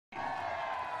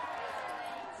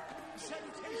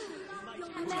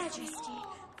Your Majesty.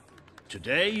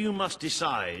 Today you must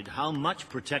decide how much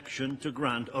protection to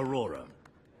grant Aurora.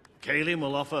 Kaelin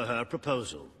will offer her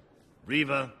proposal.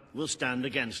 Reva will stand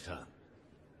against her.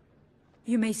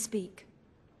 You may speak.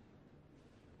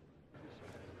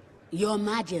 Your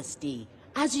Majesty,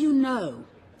 as you know,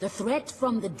 the threat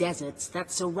from the deserts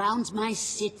that surrounds my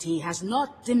city has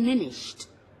not diminished.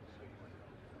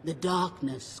 The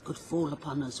darkness could fall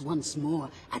upon us once more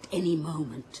at any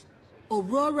moment.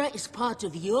 Aurora is part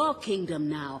of your kingdom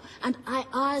now, and I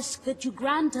ask that you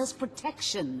grant us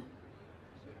protection.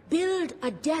 Build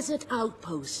a desert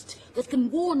outpost that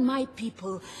can warn my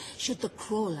people should the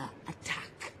crawler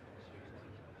attack.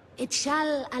 It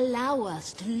shall allow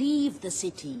us to leave the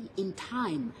city in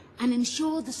time and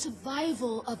ensure the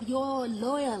survival of your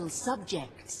loyal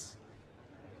subjects.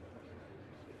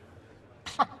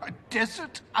 A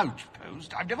desert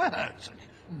outpost? I've never heard such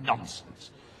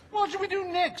nonsense. What shall we do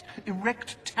next?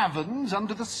 Erect taverns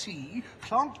under the sea?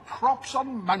 Plant crops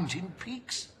on mountain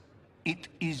peaks? It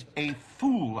is a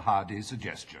foolhardy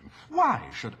suggestion. Why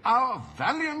should our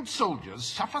valiant soldiers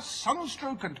suffer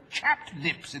sunstroke and chapped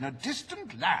lips in a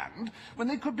distant land when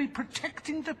they could be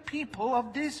protecting the people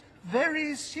of this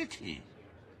very city?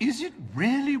 Is it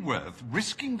really worth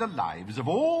risking the lives of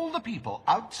all the people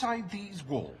outside these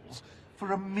walls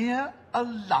for a mere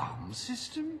alarm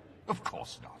system? Of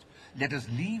course not. Let us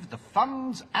leave the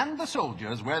funds and the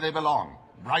soldiers where they belong,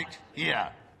 right here.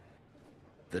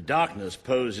 The darkness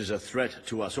poses a threat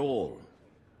to us all.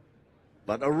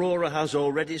 But Aurora has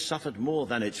already suffered more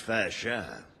than its fair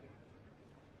share.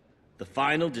 The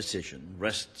final decision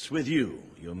rests with you,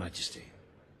 Your Majesty.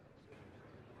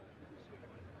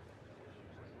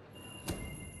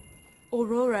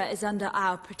 Aurora is under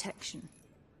our protection.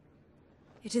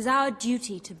 It is our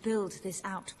duty to build this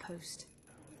outpost.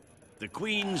 The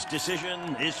Queen's decision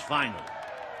is final.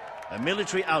 A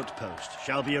military outpost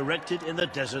shall be erected in the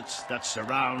deserts that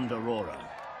surround Aurora.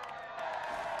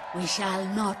 We shall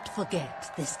not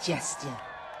forget this gesture.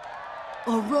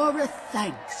 Aurora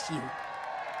thanks you.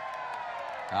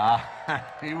 Ah,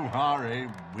 you are a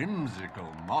whimsical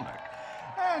monarch,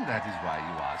 and that is why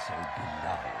you are so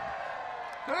beloved.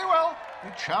 Very well,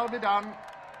 it shall be done.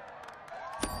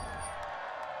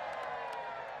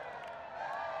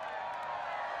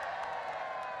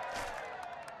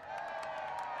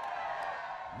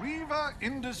 Reva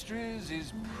Industries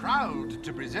is proud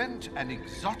to present an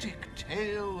exotic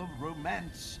tale of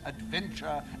romance,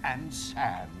 adventure, and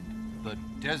sand. The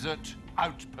Desert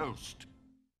Outpost.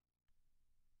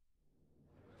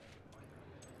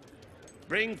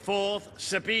 Bring forth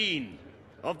Sabine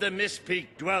of the Mist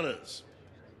Peak Dwellers.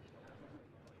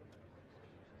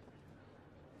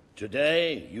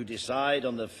 Today you decide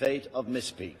on the fate of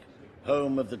Mist Peak,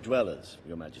 home of the Dwellers,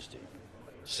 Your Majesty.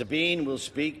 Sabine will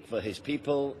speak for his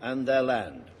people and their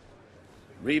land.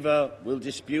 Reva will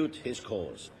dispute his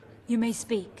cause. You may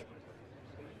speak.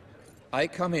 I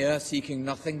come here seeking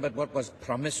nothing but what was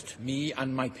promised me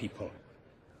and my people.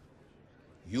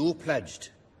 You pledged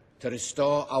to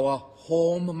restore our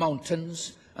home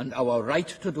mountains and our right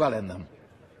to dwell in them.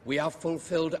 We have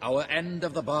fulfilled our end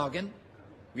of the bargain.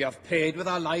 We have paid with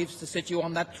our lives to sit you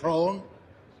on that throne.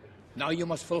 Now you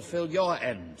must fulfill your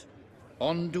end.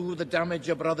 Undo the damage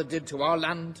your brother did to our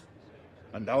land,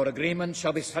 and our agreement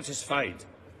shall be satisfied.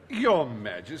 Your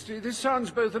Majesty, this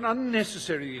sounds both an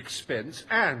unnecessary expense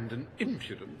and an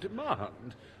impudent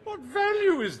demand. What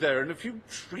value is there in a few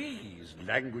trees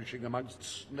languishing amongst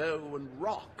snow and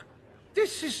rock?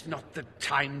 This is not the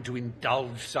time to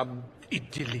indulge some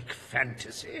idyllic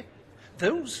fantasy.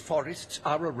 Those forests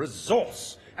are a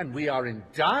resource, and we are in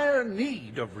dire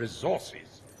need of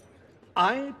resources.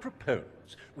 I propose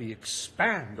we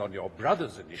expand on your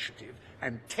brother's initiative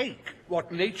and take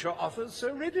what nature offers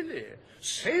so readily.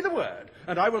 Say the word,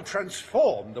 and I will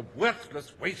transform the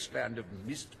worthless wasteland of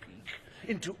Mist Peak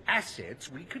into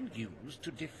assets we can use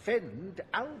to defend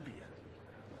Albion.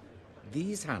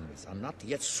 These hands are not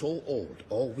yet so old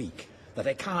or weak that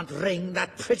I can't wring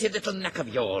that pretty little neck of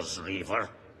yours, Reaver.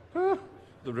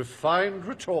 The refined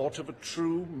retort of a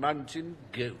true mountain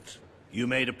goat. You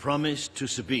made a promise to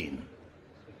Sabine,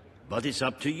 but it's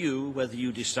up to you whether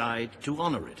you decide to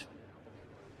honor it.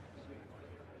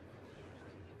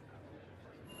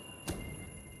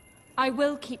 I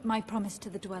will keep my promise to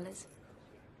the Dwellers.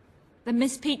 The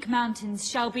Mist Peak Mountains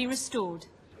shall be restored.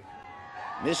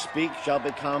 Mist Peak shall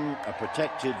become a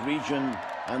protected region,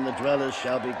 and the Dwellers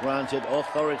shall be granted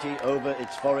authority over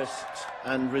its forests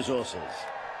and resources.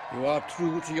 You are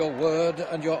true to your word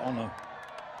and your honor.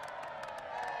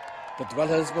 The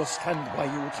Dwellers will stand by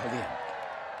you till the end.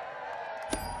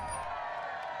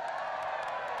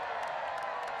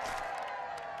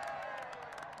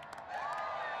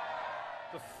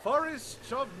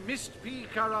 forests of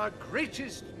Mistpeak are our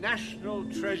greatest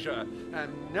national treasure,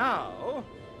 and now,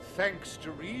 thanks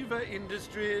to Reaver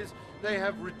Industries, they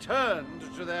have returned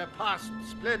to their past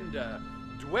splendor.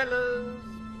 Dwellers,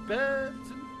 birds,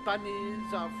 and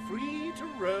bunnies are free to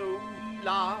roam,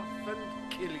 laugh, and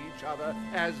kill each other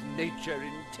as nature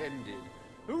intended.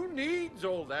 Who needs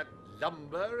all that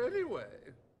lumber anyway?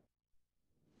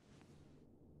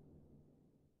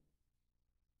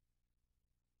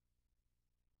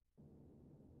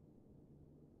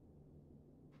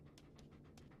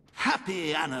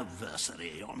 Happy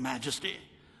anniversary, Your Majesty.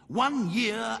 1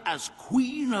 year as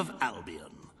Queen of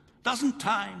Albion. Doesn't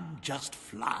time just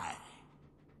fly?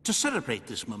 To celebrate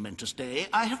this momentous day,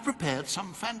 I have prepared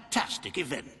some fantastic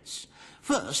events.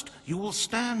 First, you will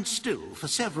stand still for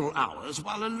several hours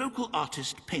while a local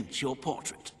artist paints your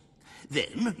portrait.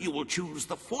 Then, you will choose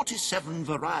the 47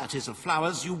 varieties of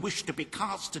flowers you wish to be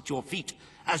cast at your feet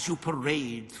as you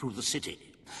parade through the city.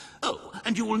 Oh,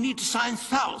 and you will need to sign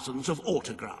thousands of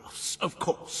autographs, of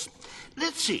course.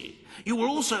 Let's see, you will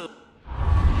also...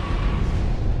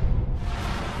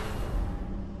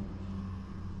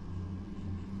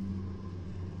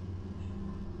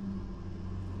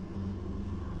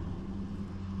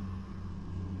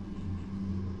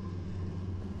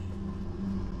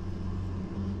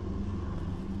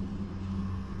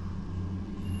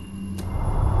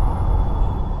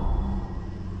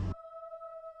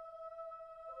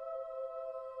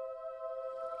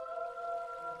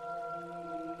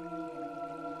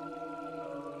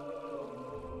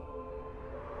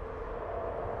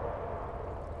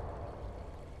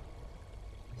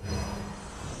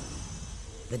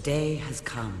 The day has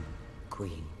come,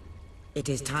 Queen. It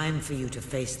is time for you to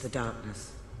face the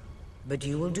darkness. But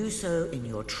you will do so in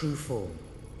your true form.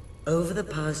 Over the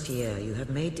past year, you have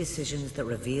made decisions that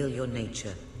reveal your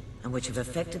nature, and which have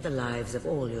affected the lives of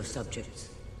all your subjects.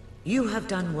 You have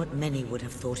done what many would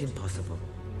have thought impossible.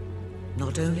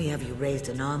 Not only have you raised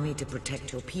an army to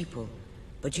protect your people,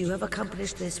 but you have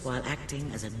accomplished this while acting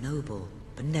as a noble,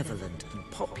 benevolent, and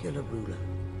popular ruler.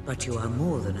 But you are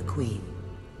more than a queen.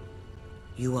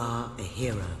 You are a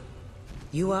hero.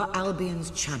 You are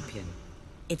Albion's champion,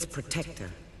 its protector.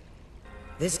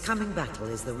 This coming battle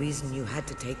is the reason you had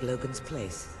to take Logan's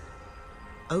place.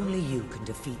 Only you can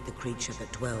defeat the creature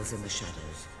that dwells in the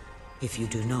shadows. If you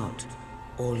do not,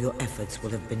 all your efforts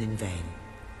will have been in vain.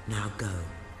 Now go.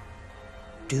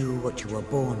 Do what you were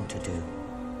born to do.